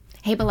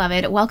Hey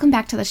beloved, welcome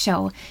back to the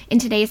show. In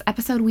today's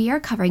episode, we are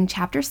covering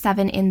chapter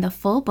 7 in the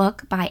full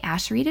book by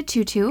Asheritah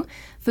Tutu,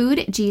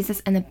 Food,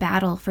 Jesus, and the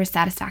Battle for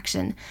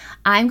Satisfaction.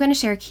 I'm going to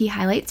share key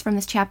highlights from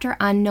this chapter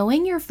on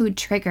knowing your food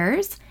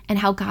triggers and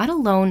how God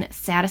alone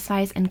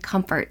satisfies and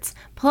comforts,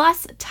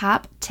 plus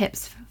top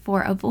tips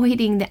for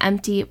avoiding the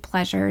empty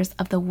pleasures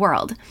of the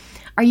world.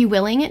 Are you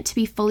willing to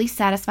be fully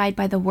satisfied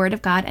by the Word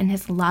of God and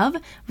His love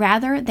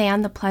rather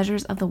than the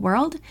pleasures of the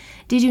world?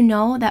 Did you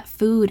know that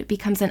food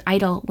becomes an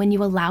idol when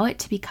you allow it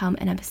to become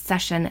an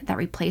obsession that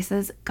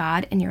replaces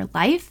God in your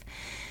life?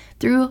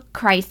 Through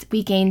Christ,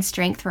 we gain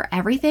strength for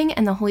everything,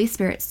 and the Holy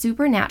Spirit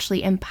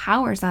supernaturally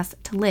empowers us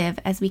to live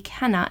as we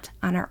cannot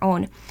on our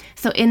own.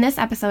 So in this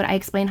episode, I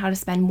explain how to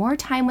spend more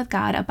time with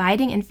God,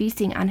 abiding and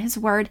feasting on His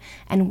Word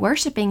and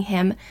worshiping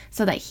Him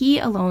so that He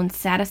alone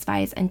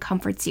satisfies and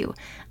comforts you.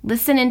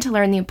 Listen in to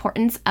learn the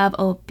importance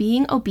of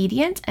being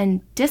obedient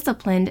and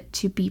disciplined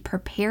to be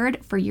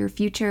prepared for your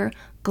future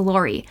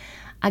glory.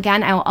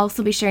 Again, I will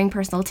also be sharing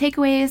personal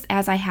takeaways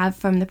as I have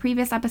from the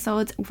previous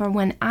episodes from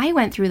when I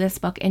went through this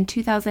book in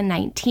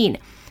 2019.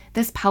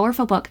 This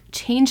powerful book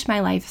changed my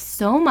life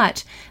so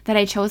much that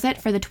I chose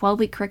it for the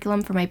 12-week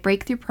curriculum for my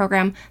breakthrough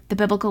program, The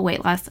Biblical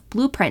Weight Loss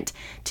Blueprint,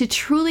 to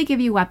truly give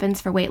you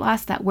weapons for weight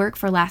loss that work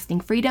for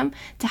lasting freedom,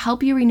 to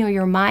help you renew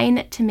your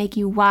mind, to make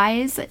you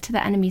wise to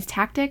the enemy's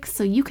tactics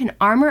so you can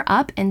armor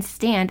up and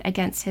stand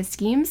against his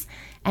schemes,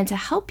 and to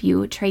help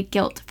you trade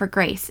guilt for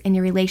grace in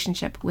your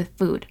relationship with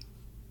food.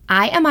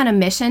 I am on a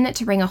mission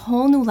to bring a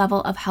whole new level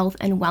of health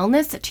and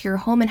wellness to your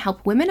home and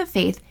help women of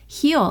faith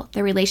heal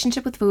their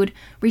relationship with food,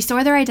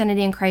 restore their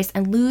identity in Christ,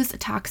 and lose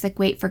toxic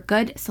weight for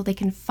good so they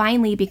can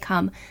finally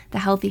become the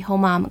healthy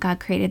home mom God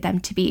created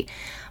them to be.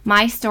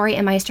 My story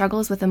and my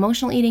struggles with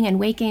emotional eating and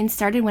weight gain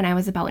started when I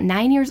was about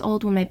 9 years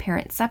old when my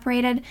parents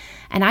separated,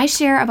 and I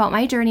share about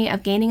my journey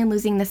of gaining and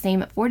losing the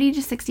same 40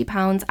 to 60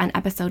 pounds on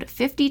episode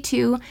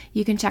 52.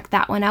 You can check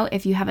that one out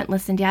if you haven't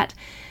listened yet.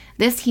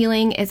 This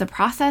healing is a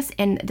process,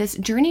 and this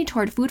journey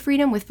toward food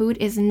freedom with food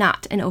is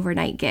not an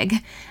overnight gig.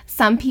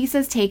 Some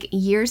pieces take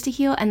years to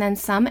heal, and then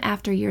some,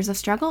 after years of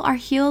struggle, are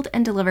healed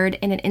and delivered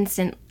in an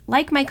instant,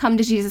 like my come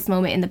to Jesus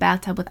moment in the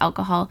bathtub with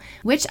alcohol,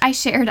 which I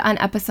shared on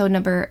episode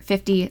number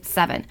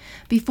 57.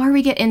 Before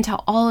we get into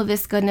all of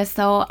this goodness,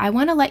 though, I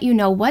want to let you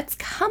know what's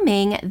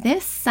coming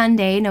this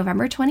Sunday,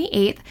 November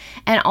 28th,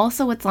 and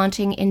also what's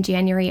launching in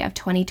January of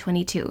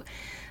 2022.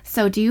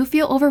 So do you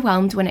feel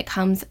overwhelmed when it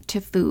comes to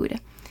food?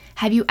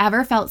 Have you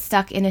ever felt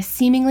stuck in a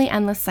seemingly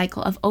endless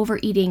cycle of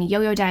overeating,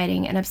 yo-yo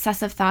dieting, and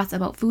obsessive thoughts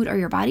about food or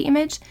your body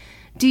image?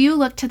 Do you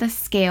look to the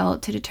scale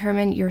to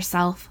determine your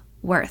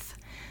self-worth?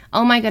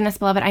 Oh my goodness,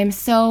 beloved, I'm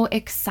so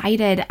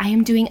excited. I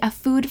am doing a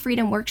food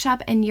freedom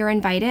workshop and you're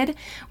invited.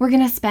 We're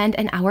going to spend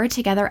an hour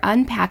together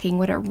unpacking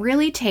what it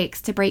really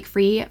takes to break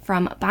free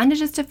from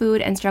bondages to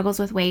food and struggles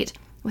with weight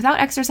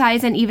without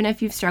exercise, and even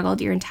if you've struggled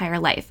your entire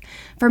life.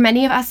 For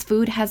many of us,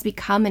 food has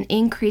become an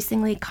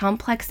increasingly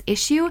complex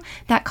issue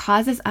that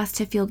causes us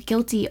to feel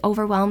guilty,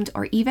 overwhelmed,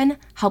 or even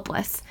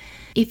helpless.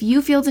 If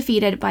you feel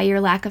defeated by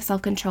your lack of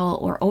self-control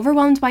or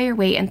overwhelmed by your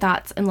weight and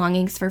thoughts and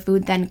longings for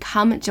food, then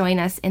come join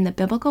us in the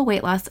Biblical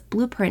Weight Loss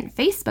Blueprint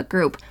Facebook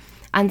group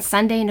on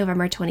Sunday,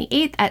 November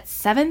 28th at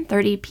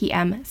 7:30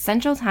 p.m.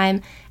 Central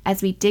Time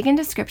as we dig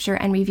into Scripture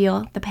and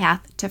reveal the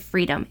path to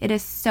freedom. It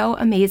is so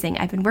amazing.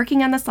 I've been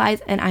working on the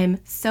slides and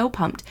I'm so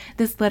pumped.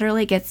 This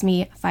literally gets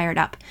me fired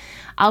up.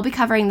 I'll be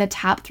covering the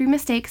top 3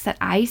 mistakes that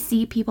I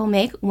see people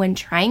make when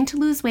trying to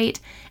lose weight,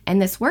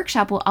 and this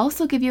workshop will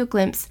also give you a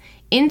glimpse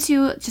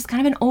into just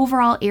kind of an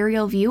overall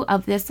aerial view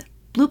of this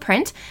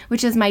blueprint,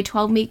 which is my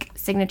 12-week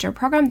signature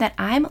program that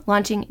I'm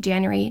launching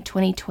January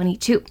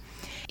 2022.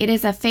 It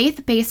is a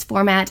faith-based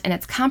format and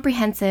it's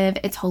comprehensive,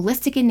 it's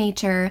holistic in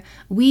nature.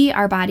 We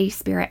are body,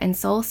 spirit, and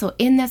soul. So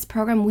in this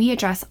program, we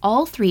address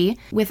all 3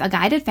 with a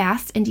guided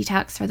fast and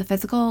detox for the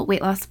physical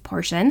weight loss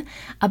portion,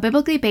 a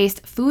biblically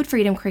based food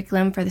freedom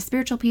curriculum for the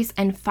spiritual piece,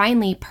 and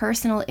finally,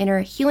 personal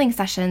inner healing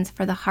sessions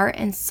for the heart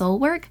and soul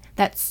work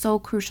that's so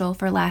crucial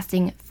for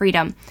lasting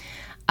freedom.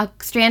 A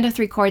strand of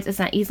 3 cords is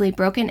not easily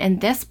broken, and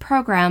this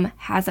program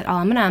has it all.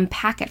 I'm going to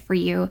unpack it for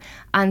you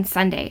on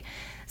Sunday.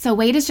 So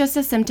weight is just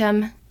a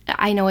symptom.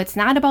 I know it's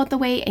not about the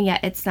weight, and yet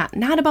it's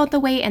not about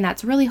the weight, and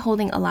that's really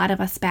holding a lot of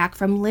us back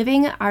from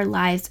living our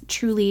lives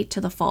truly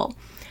to the full.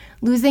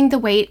 Losing the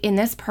weight in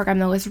this program,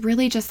 though, is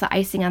really just the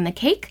icing on the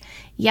cake.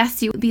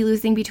 Yes, you will be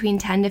losing between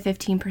 10 to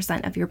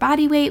 15% of your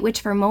body weight,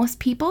 which for most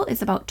people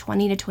is about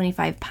 20 to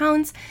 25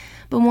 pounds.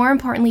 But more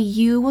importantly,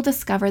 you will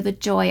discover the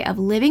joy of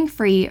living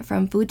free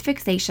from food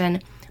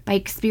fixation by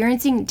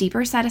experiencing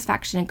deeper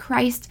satisfaction in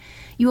Christ.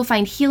 You will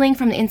find healing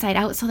from the inside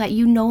out so that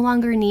you no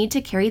longer need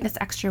to carry this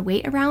extra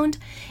weight around,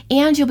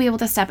 and you'll be able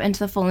to step into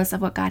the fullness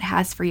of what God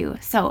has for you.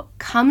 So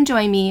come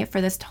join me for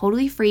this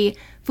totally free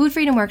food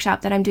freedom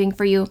workshop that I'm doing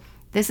for you.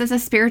 This is a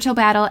spiritual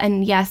battle,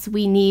 and yes,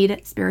 we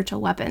need spiritual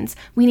weapons.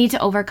 We need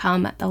to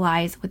overcome the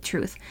lies with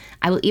truth.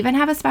 I will even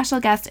have a special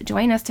guest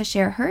join us to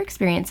share her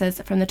experiences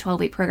from the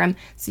 12-week program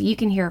so you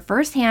can hear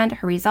firsthand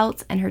her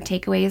results and her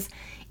takeaways.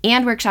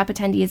 and workshop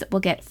attendees will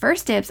get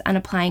first dibs on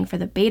applying for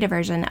the beta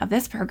version of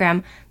this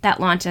program that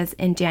launches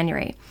in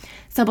January.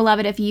 So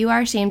beloved, if you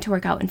are ashamed to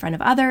work out in front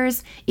of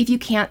others, if you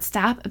can't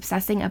stop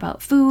obsessing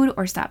about food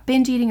or stop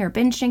binge eating or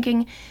binge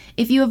drinking,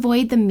 if you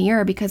avoid the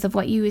mirror because of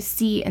what you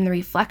see in the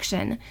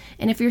reflection,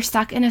 and if you're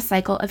stuck in a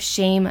cycle of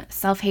shame,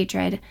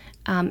 self-hatred,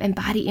 and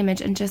body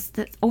image, and just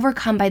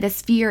overcome by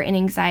this fear and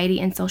anxiety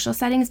in social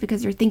settings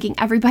because you're thinking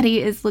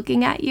everybody is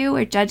looking at you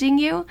or judging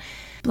you,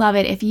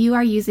 beloved, if you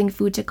are using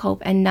food to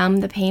cope and numb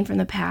the pain from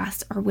the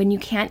past, or when you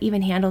can't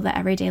even handle the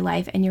everyday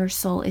life and your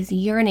soul is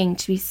yearning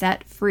to be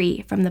set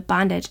free from the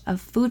bondage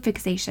of food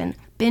fixation,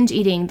 binge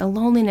eating, the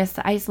loneliness,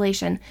 the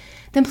isolation,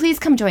 then please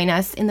come join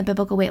us in the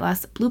Biblical Weight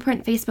Loss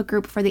Blueprint Facebook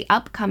group for the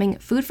upcoming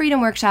Food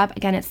Freedom Workshop.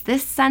 Again, it's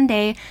this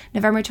Sunday,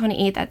 November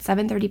 28th at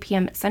 7:30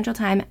 p.m. Central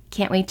Time.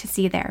 Can't wait to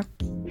see you there.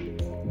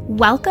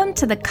 Welcome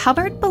to the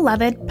Covered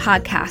Beloved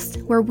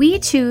podcast, where we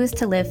choose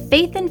to live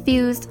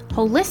faith-infused,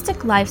 holistic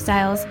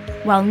lifestyles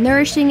while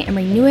nourishing and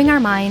renewing our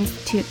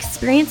minds to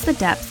experience the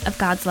depths of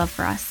God's love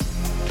for us.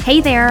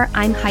 Hey there,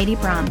 I'm Heidi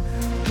Brahm,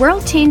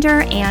 world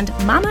changer and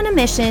mom on a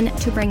mission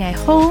to bring a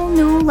whole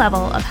new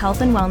level of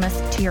health and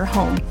wellness to your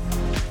home.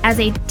 As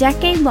a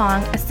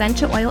decade-long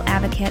essential oil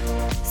advocate,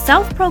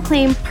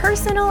 self-proclaimed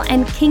personal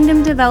and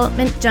kingdom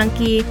development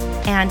junkie,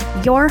 and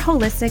your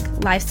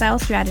holistic lifestyle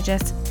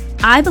strategist,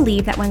 I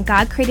believe that when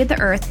God created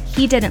the earth,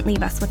 He didn't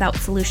leave us without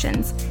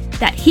solutions,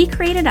 that He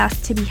created us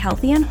to be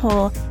healthy and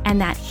whole, and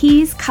that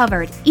He's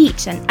covered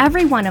each and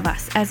every one of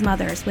us as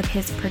mothers with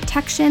His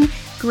protection,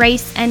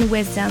 grace, and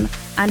wisdom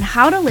on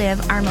how to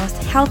live our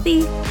most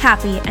healthy,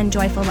 happy, and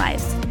joyful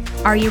lives.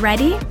 Are you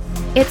ready?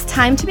 It's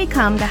time to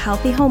become the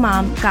healthy whole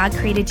mom God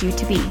created you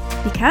to be,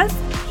 because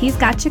He's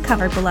got you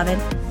covered, beloved.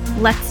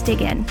 Let's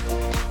dig in.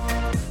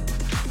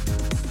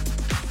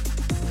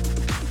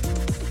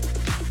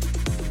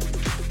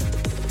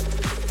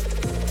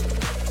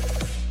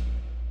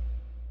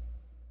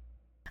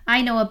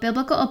 I know a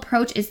biblical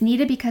approach is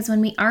needed because when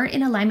we aren't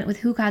in alignment with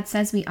who God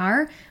says we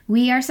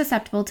are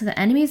susceptible to the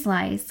enemy's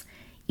lies.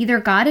 Either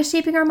God is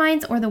shaping our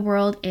minds or the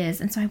world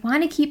is. And so I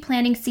want to keep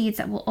planting seeds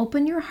that will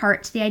open your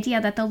heart to the idea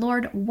that the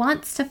Lord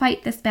wants to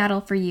fight this battle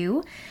for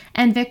you,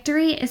 and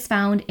victory is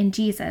found in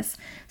Jesus.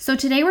 So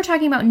today we're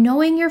talking about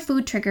knowing your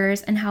food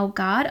triggers and how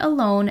God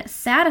alone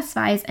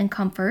satisfies and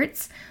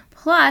comforts,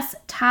 plus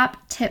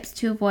top tips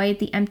to avoid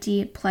the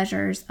empty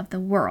pleasures of the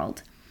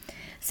world.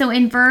 So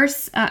in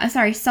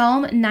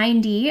Psalm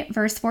 90,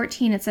 verse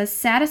 14, it says,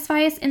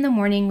 "Satisfy us in the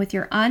morning with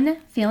your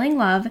unfailing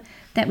love,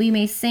 that we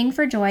may sing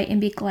for joy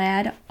and be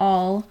glad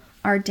all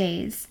our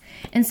days."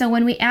 And so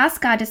when we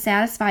ask God to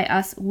satisfy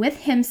us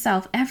with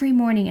Himself every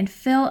morning and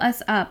fill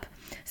us up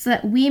so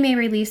that we may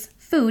release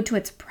food to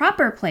its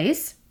proper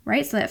place,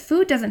 right? So that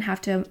food doesn't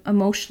have to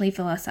emotionally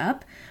fill us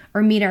up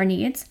or meet our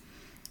needs.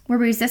 We're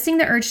resisting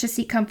the urge to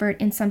seek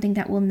comfort in something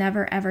that will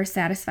never, ever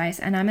satisfy us.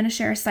 And I'm going to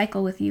share a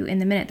cycle with you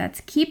in a minute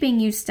that's keeping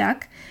you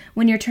stuck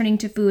when you're turning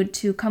to food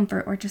to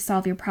comfort or to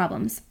solve your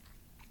problems.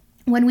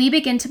 When we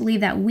begin to believe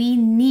that we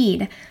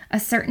need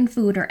a certain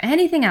food or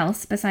anything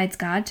else besides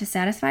God to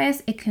satisfy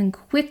us, it can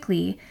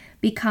quickly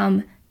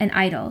become an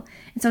idol.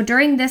 And so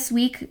during this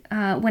week,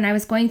 when I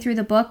was going through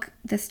the book,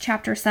 this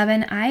chapter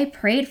 7, I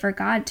prayed for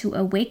God to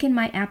awaken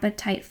my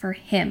appetite for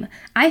Him.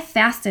 I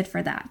fasted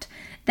for that.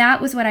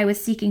 That was what I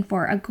was seeking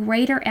for, a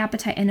greater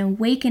appetite, an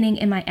awakening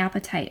in my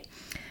appetite.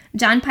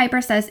 John Piper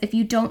says, if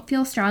you don't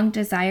feel strong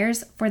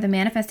desires for the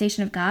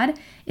manifestation of God,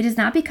 it is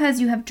not because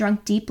you have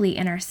drunk deeply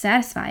and are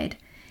satisfied.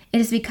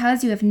 It is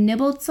because you have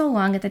nibbled so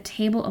long at the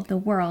table of the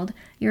world,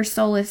 your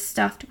soul is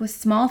stuffed with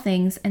small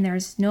things, and there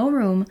is no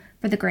room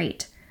for the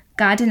great.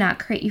 God did not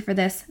create you for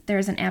this. There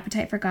is an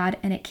appetite for God,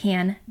 and it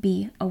can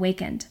be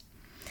awakened.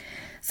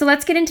 So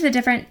let's get into the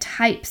different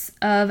types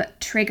of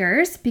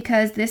triggers,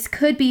 because this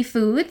could be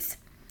foods,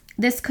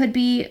 this could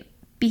be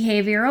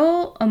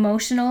behavioral,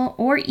 emotional,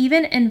 or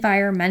even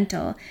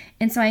environmental.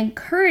 And so I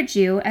encourage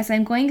you, as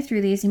I'm going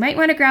through these, you might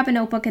want to grab a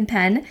notebook and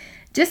pen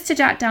just to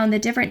jot down the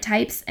different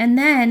types, and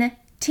then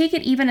take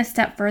it even a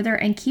step further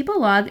and keep a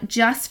log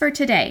just for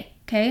today,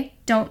 okay?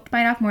 Don't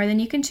bite off more than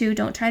you can chew.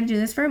 Don't try to do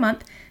this for a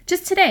month.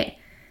 Just today.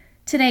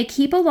 Today,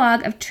 keep a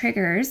log of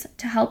triggers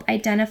to help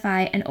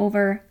identify and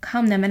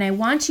overcome them. And I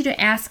want you to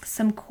ask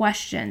some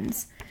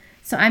questions.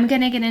 So I'm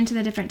going to get into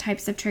the different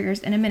types of triggers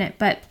in a minute,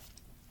 but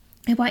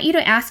I want you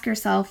to ask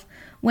yourself,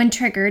 when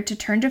triggered to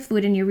turn to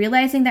food and you're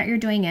realizing that you're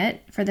doing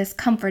it for this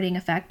comforting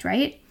effect,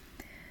 right?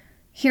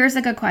 Here's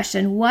a good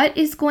question. What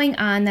is going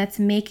on that's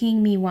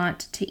making me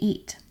want to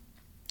eat?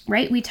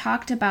 Right? We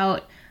talked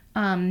about,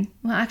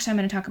 actually I'm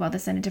going to talk about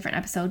this in a different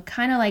episode,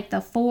 kind of like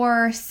the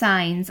 4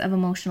 signs of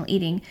emotional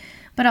eating,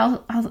 but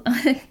I'll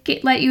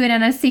let you in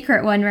on a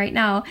secret one right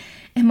now.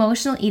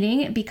 Emotional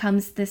eating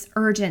becomes this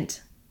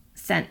urgent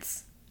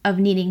sense of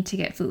needing to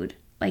get food.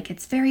 Like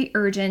it's very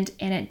urgent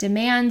and it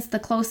demands the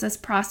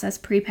closest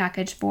processed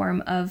prepackaged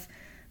form of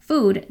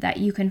food that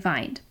you can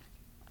find.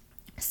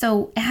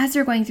 So as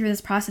you're going through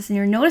this process and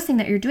you're noticing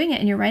that you're doing it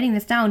and you're writing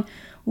this down,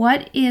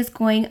 what is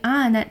going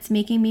on that's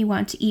making me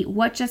want to eat?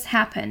 What just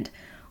happened?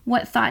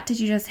 What thought did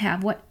you just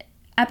have? What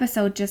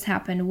episode just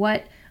happened?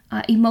 What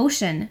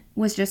emotion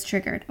was just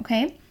triggered?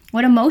 Okay.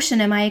 What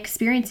emotion am I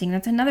experiencing?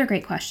 That's another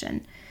great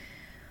question.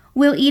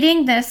 Will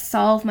eating this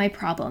solve my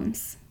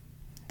problems?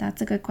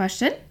 That's a good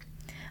question.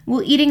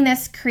 Will eating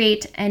this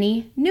create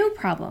any new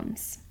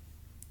problems?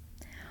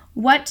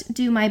 What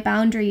do my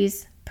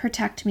boundaries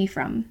protect me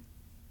from?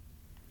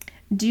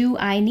 Do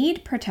I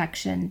need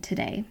protection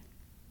today?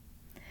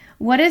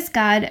 What is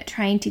God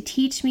trying to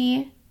teach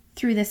me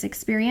through this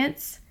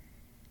experience?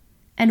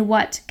 And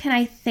what can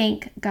I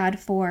thank God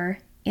for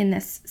in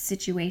this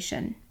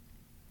situation?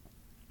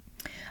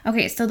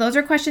 Okay, so those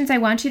are questions I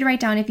want you to write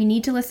down. If you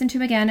need to listen to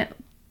them again,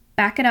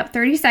 back it up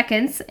 30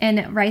 seconds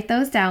and write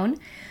those down.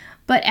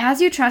 But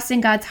as you trust in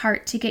God's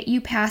heart to get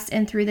you past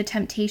and through the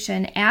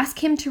temptation,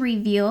 ask Him to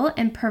reveal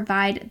and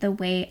provide the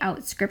way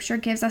out. Scripture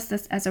gives us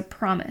this as a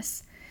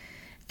promise.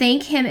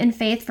 Thank Him in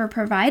faith for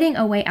providing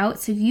a way out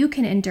so you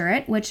can endure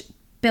it, which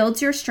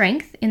builds your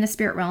strength in the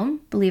spirit realm,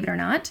 believe it or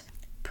not.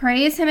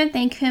 Praise Him and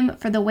thank Him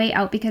for the way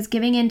out, because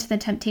giving in to the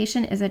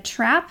temptation is a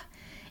trap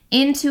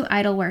into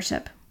idol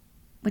worship,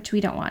 which we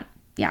don't want.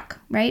 Yuck,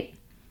 right?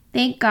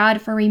 Thank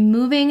God for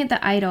removing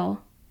the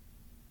idol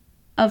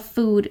of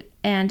food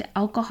and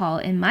alcohol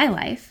in my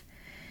life.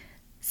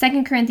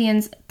 2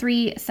 Corinthians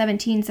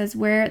 3:17 says,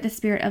 where the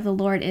Spirit of the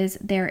Lord is,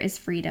 there is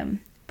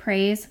freedom.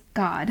 Praise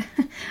God.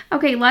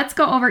 Okay, let's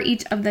go over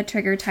each of the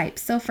trigger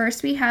types. So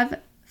first we have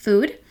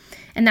food,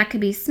 and that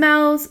could be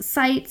smells,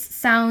 sights,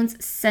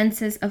 sounds,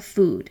 senses of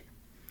food.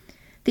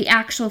 The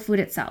actual food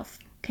itself.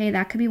 Okay,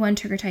 that could be one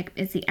trigger type,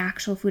 is the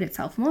actual food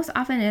itself. Most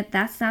often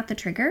that's not the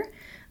trigger.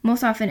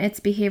 Most often it's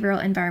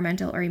behavioral,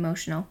 environmental, or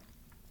emotional.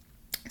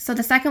 So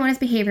the second one is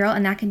behavioral,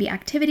 and that can be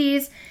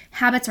activities,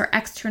 habits, or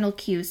external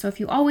cues. So if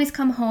you always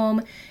come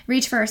home,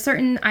 reach for a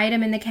certain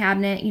item in the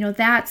cabinet,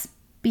 that's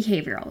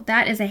behavioral.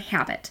 That is a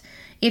habit.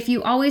 If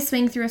you always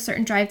swing through a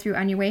certain drive-through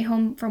on your way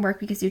home from work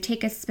because you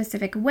take a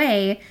specific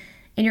way,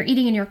 and you're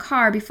eating in your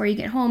car before you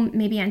get home,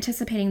 maybe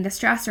anticipating the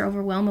stress or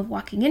overwhelm of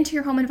walking into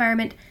your home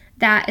environment,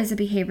 that is a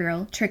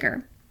behavioral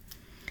trigger.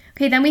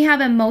 Okay, then we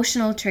have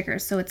emotional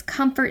triggers. So it's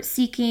comfort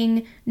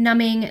seeking,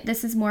 numbing.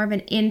 This is more of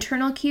an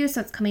internal cue,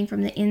 so it's coming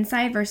from the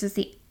inside versus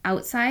the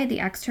outside, the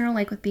external,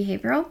 like with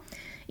behavioral.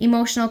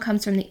 Emotional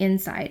comes from the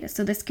inside.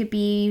 So this could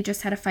be you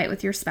just had a fight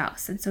with your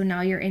spouse, and so now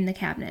you're in the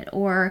cabinet.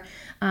 Or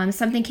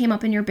something came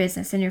up in your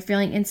business and you're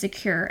feeling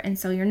insecure, and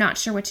so you're not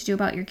sure what to do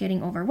about it. You're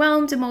getting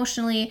overwhelmed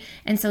emotionally,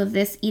 and so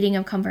this eating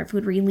of comfort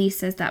food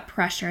releases that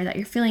pressure that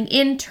you're feeling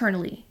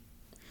internally.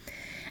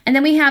 And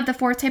then we have the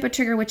fourth type of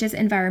trigger, which is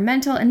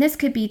environmental, and this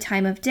could be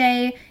time of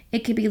day, it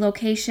could be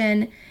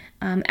location,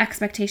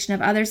 expectation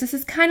of others. This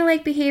is kind of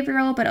like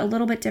behavioral, but a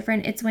little bit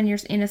different. It's when you're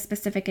in a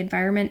specific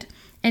environment,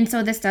 and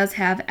so this does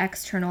have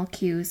external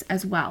cues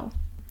as well.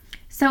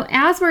 So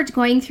as we're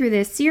going through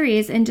this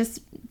series and just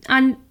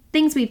on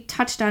things we've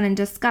touched on and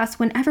discussed,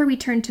 whenever we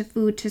turn to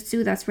food to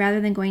soothe us rather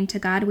than going to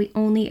God, we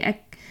only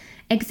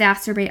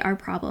exacerbate our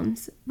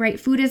problems, right?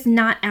 Food is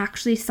not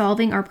actually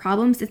solving our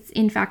problems. It's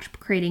in fact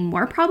creating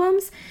more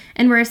problems,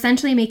 and we're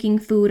essentially making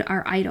food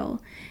our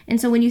idol. And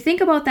so when you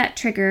think about that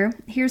trigger,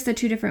 here's the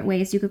two different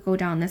ways you could go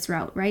down this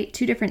route, right?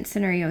 Two different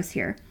scenarios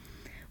here.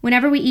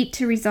 Whenever we eat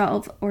to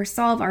resolve or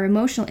solve our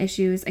emotional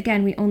issues,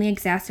 again, we only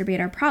exacerbate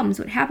our problems.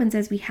 What happens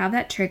is we have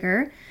that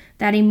trigger,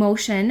 that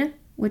emotion,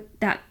 with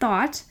that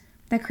thought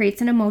that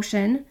creates an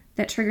emotion,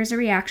 that triggers a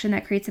reaction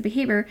that creates a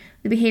behavior.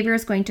 The behavior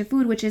is going to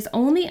food, which is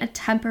only a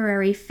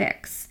temporary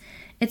fix.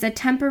 It's a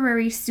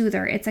temporary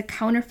soother. It's a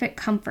counterfeit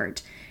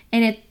comfort.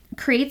 And it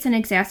creates and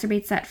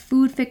exacerbates that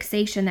food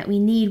fixation that we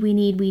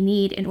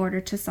need in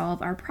order to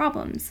solve our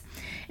problems.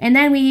 And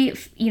then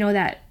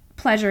that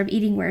pleasure of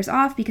eating wears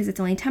off because it's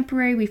only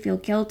temporary. We feel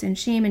guilt and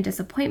shame and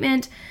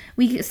disappointment.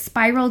 We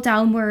spiral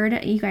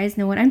downward. You guys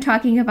know what I'm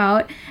talking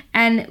about.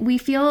 And we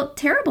feel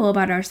terrible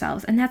about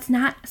ourselves. And that's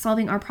not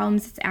solving our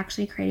problems. It's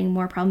actually creating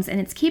more problems. And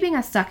it's keeping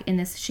us stuck in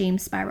this shame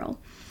spiral.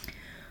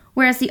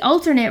 Whereas the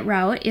alternate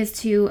route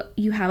is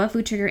you have a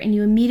food trigger and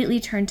you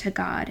immediately turn to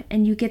God.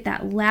 And you get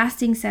that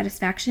lasting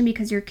satisfaction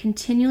because you're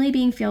continually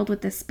being filled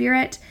with the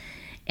Spirit.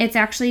 It's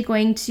actually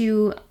going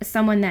to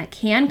someone that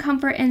can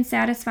comfort and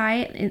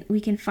satisfy.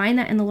 We can find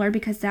that in the Lord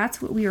because that's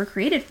what we were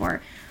created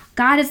for.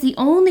 God is the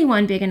only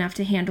one big enough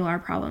to handle our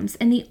problems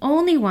and the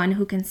only one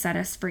who can set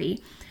us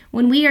free.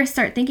 When we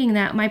start thinking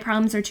that my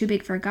problems are too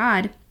big for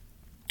God,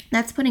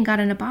 that's putting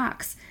God in a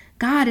box.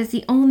 God is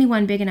the only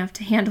one big enough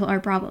to handle our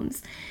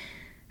problems.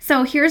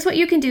 So here's what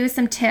you can do,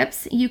 some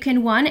tips. You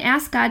can, one,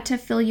 ask God to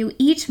fill you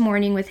each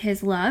morning with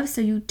His love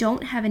so you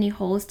don't have any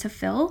holes to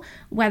fill,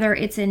 whether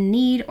it's in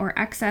need or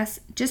excess.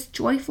 Just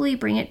joyfully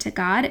bring it to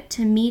God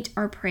to meet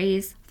our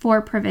praise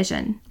for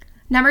provision.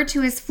 Number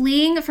 2 is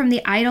fleeing from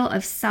the idol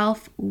of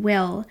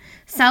self-will.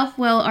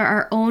 Self-will, or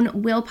our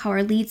own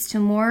willpower, leads to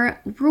more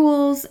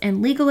rules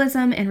and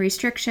legalism and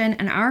restriction,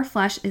 and our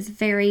flesh is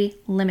very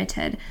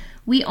limited.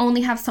 We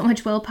only have so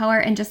much willpower,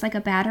 and just like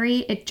a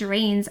battery, it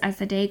drains as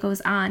the day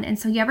goes on. And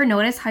so you ever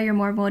notice how you're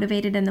more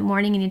motivated in the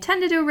morning and you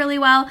tend to do really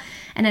well,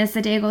 and as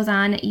the day goes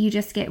on, you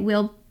just get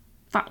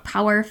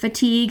willpower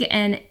fatigue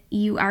and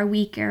you are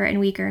weaker and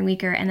weaker and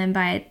weaker, and then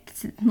by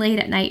late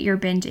at night you're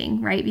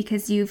binging, right?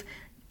 Because you've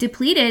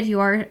depleted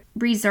your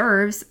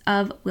reserves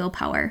of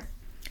willpower.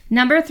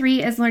 Number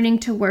 3 is learning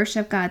to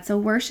worship God. So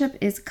worship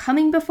is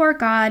coming before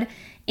God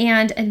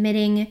and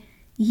admitting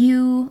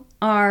you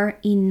are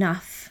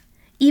enough.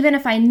 Even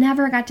if I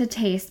never got to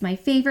taste my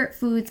favorite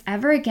foods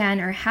ever again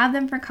or have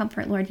them for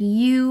comfort, Lord,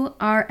 you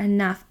are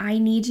enough. I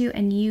need you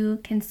and you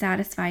can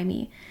satisfy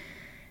me.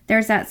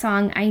 There's that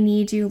song, I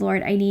need you,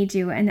 Lord, I need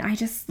you. And I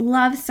just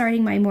love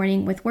starting my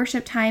morning with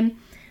worship time.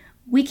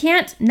 We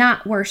can't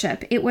not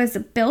worship. It was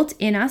built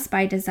in us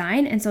by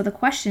design. And so the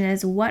question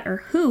is, what or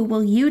who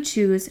will you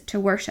choose to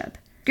worship?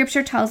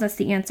 Scripture tells us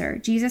the answer.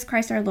 Jesus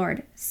Christ our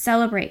Lord.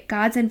 Celebrate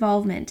God's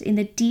involvement in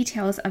the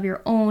details of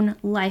your own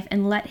life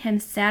and let him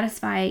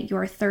satisfy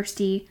your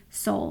thirsty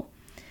soul.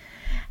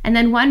 And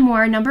then one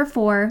more, number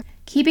 4,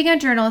 keeping a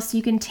journal so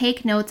you can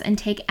take notes and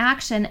take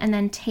action and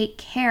then take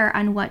care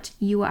on what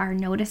you are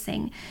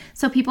noticing.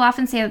 So people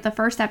often say that the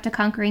first step to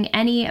conquering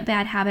any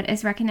bad habit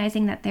is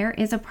recognizing that there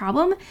is a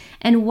problem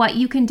and what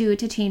you can do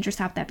to change or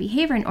stop that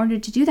behavior. In order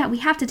to do that, we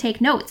have to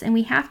take notes and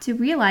we have to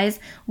realize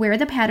where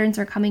the patterns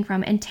are coming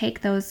from and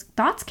take those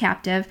thoughts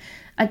captive,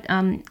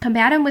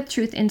 combat them with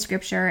truth in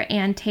Scripture,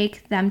 and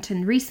take them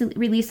to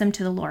release them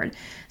to the Lord.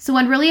 So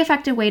one really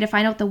effective way to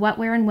find out the what,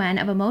 where, and when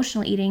of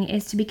emotional eating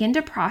is to begin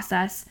to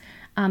process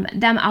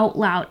them out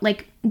loud,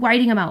 like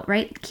writing them out,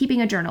 right?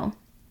 Keeping a journal.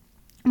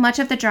 Much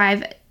of the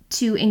drive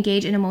to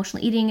engage in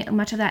emotional eating,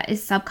 much of that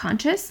is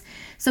subconscious.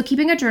 So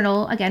keeping a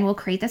journal, again, will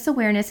create this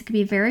awareness. It can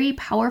be a very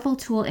powerful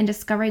tool in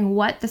discovering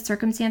what the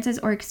circumstances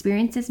or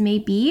experiences may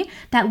be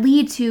that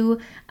lead to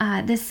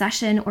this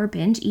session or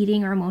binge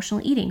eating or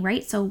emotional eating,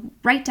 right? So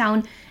write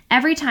down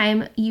every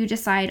time you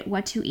decide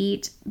what to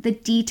eat, the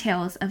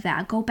details of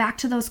that. Go back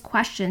to those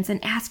questions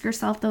and ask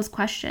yourself those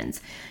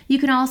questions. You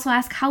can also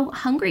ask, how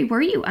hungry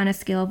were you on a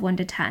scale of 1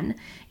 to 10?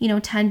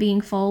 10 being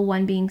full,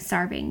 1 being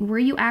starving. Were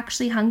you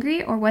actually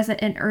hungry, or was it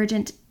an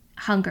urgent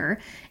hunger,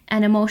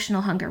 an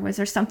emotional hunger? Was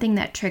there something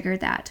that triggered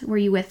that? Were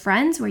you with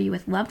friends? Were you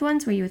with loved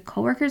ones? Were you with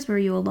coworkers? Were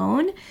you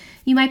alone?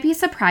 You might be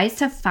surprised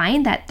to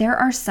find that there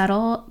are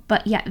subtle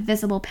but yet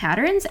visible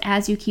patterns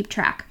as you keep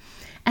track.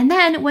 And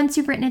then once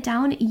you've written it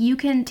down, you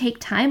can take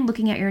time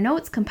looking at your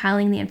notes,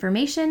 compiling the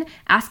information,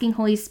 asking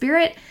Holy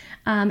Spirit,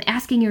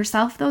 asking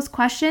yourself those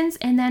questions,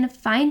 and then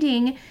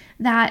finding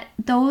that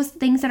those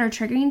things that are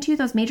triggering to you,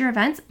 those major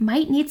events,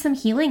 might need some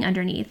healing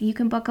underneath. You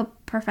can book a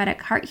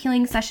prophetic heart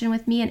healing session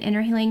with me, an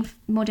inner healing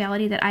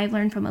modality that I've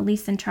learned from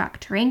Elise and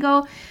Truck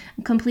Tarango,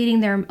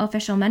 completing their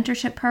official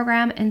mentorship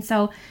program. And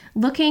so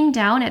looking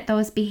down at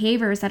those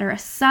behaviors that are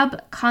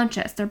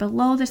subconscious, they're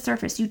below the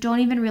surface, you don't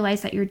even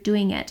realize that you're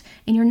doing it,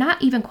 and you're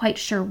not even quite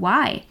sure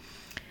why.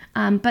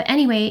 But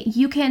anyway,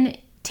 you can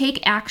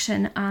take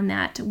action on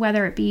that,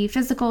 whether it be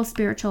physical,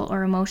 spiritual,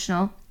 or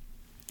emotional.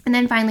 And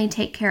then finally,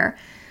 take care.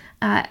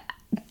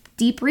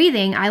 Deep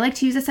breathing. I like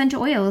to use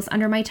essential oils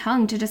under my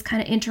tongue to just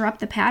kind of interrupt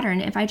the pattern.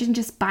 If I can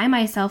just buy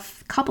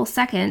myself a couple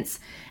seconds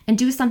and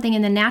do something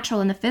in the natural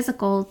and the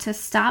physical to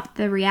stop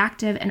the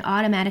reactive and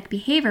automatic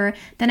behavior,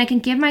 then I can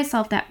give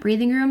myself that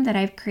breathing room, that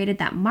I've created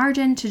that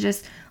margin to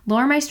just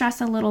lower my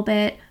stress a little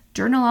bit,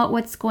 journal out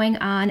what's going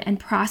on, and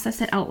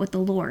process it out with the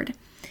Lord.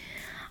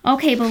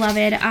 Okay,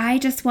 beloved, I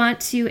just want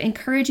to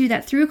encourage you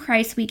that through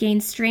Christ we gain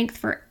strength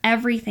for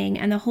everything,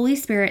 and the Holy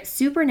Spirit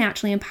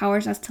supernaturally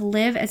empowers us to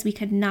live as we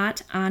could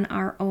not on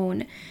our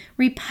own.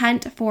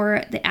 Repent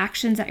for the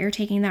actions that you're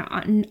taking that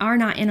are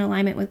not in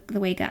alignment with the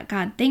way that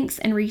God thinks,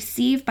 and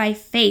receive by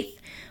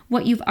faith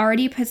what you've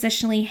already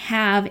positionally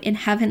have in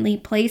heavenly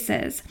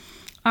places.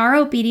 Our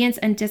obedience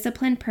and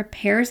discipline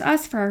prepares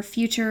us for our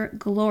future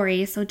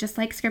glory. So just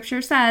like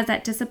Scripture says,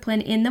 that discipline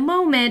in the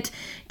moment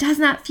does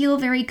not feel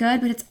very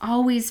good, but it's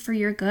always for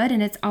your good,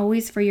 and it's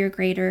always for your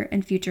greater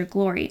and future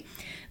glory.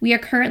 We are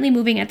currently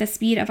moving at the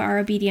speed of our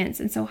obedience.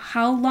 And so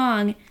how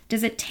long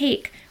does it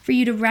take for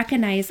you to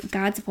recognize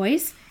God's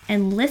voice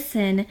and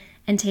listen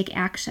and take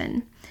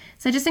action?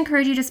 So I just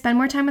encourage you to spend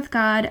more time with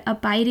God,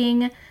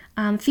 abiding,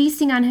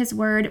 feasting on His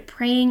word,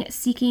 praying,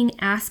 seeking,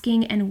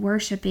 asking, and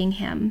worshiping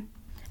Him.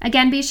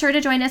 Again, be sure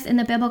to join us in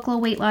the Biblical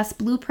Weight Loss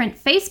Blueprint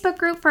Facebook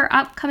group for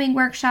our upcoming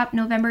workshop,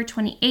 November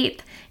 28th.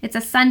 It's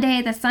a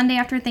Sunday, the Sunday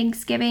after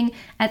Thanksgiving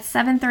at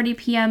 7:30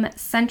 p.m.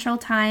 Central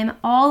Time.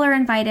 All are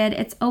invited.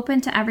 It's open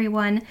to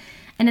everyone.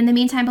 And in the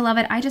meantime,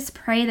 beloved, I just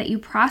pray that you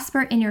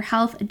prosper in your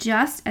health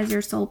just as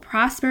your soul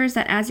prospers,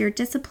 that as you're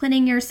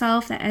disciplining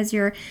yourself, that as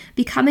you're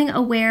becoming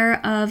aware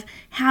of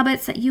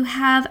habits, that you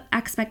have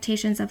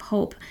expectations of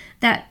hope,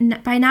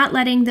 that by not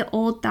letting the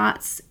old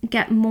thoughts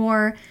get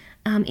more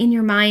in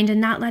your mind and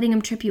not letting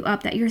them trip you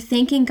up, that you're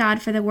thanking God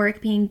for the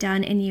work being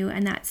done in you,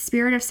 and that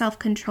spirit of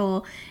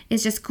self-control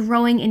is just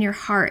growing in your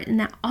heart, and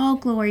that all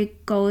glory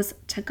goes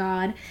to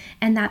God,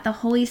 and that the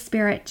Holy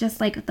Spirit,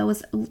 just like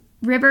those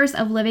rivers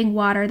of living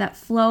water that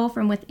flow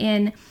from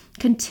within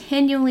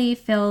continually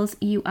fills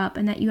you up,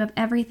 and that you have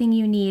everything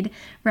you need.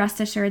 Rest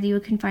assured that you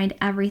can find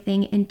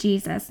everything in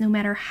Jesus, no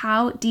matter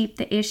how deep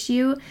the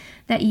issue,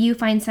 that you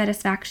find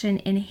satisfaction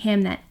in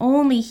Him, that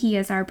only He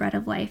is our bread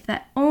of life,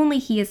 that only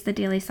He is the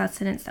daily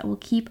sustenance that will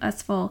keep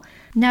us full,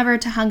 never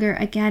to hunger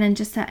again. And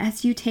just that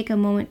as you take a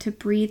moment to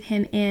breathe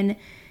Him in,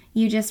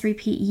 you just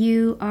repeat,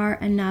 "You are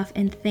enough,"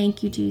 and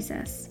thank you,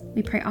 Jesus.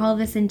 We pray all of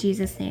this in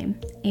Jesus' name.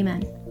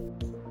 Amen.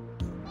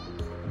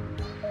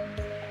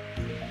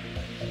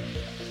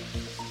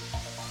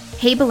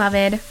 Hey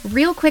beloved,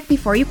 real quick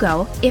before you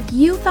go, if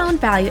you found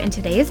value in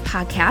today's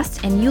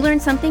podcast and you learned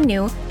something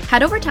new,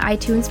 head over to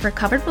iTunes for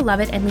Covered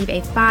Beloved and leave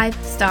a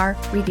 5-star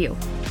review.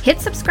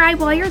 Hit subscribe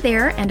while you're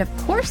there, and of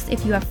course,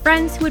 if you have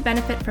friends who would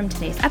benefit from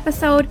today's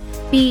episode,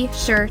 be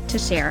sure to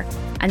share.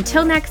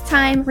 Until next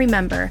time,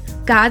 remember,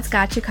 God's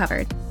got you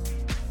covered.